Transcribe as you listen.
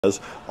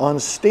On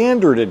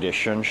Standard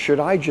Edition, should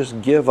I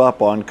just give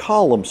up on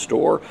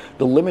Columnstore?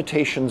 The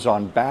limitations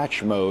on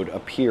batch mode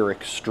appear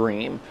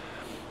extreme.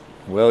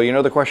 Well, you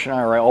know the question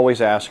I always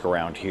ask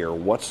around here,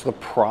 what's the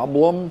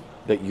problem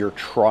that you're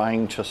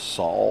trying to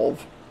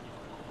solve?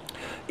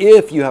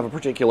 If you have a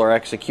particular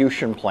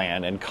execution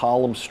plan and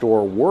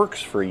Columnstore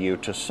works for you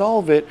to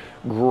solve it,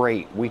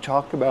 great. We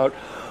talk about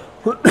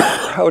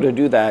how to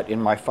do that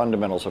in my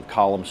Fundamentals of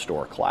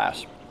Columnstore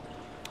class.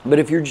 But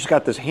if you've just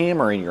got this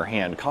hammer in your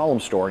hand,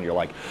 Columnstore, and you're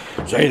like,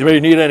 does anybody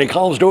need any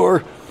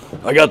Columnstore?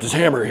 I got this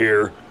hammer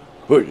here.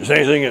 Is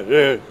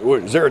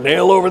there a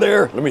nail over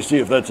there? Let me see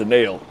if that's a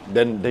nail.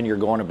 Then you're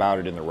going about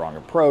it in the wrong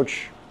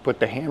approach. Put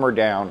the hammer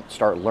down,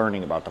 start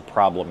learning about the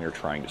problem you're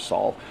trying to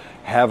solve.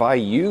 Have I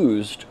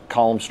used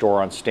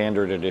Columnstore on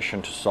Standard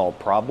Edition to solve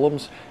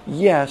problems?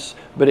 Yes,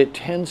 but it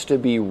tends to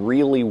be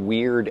really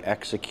weird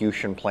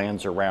execution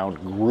plans around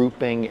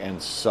grouping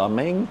and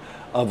summing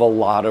of a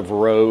lot of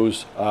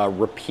rows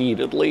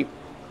repeatedly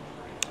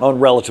on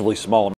relatively small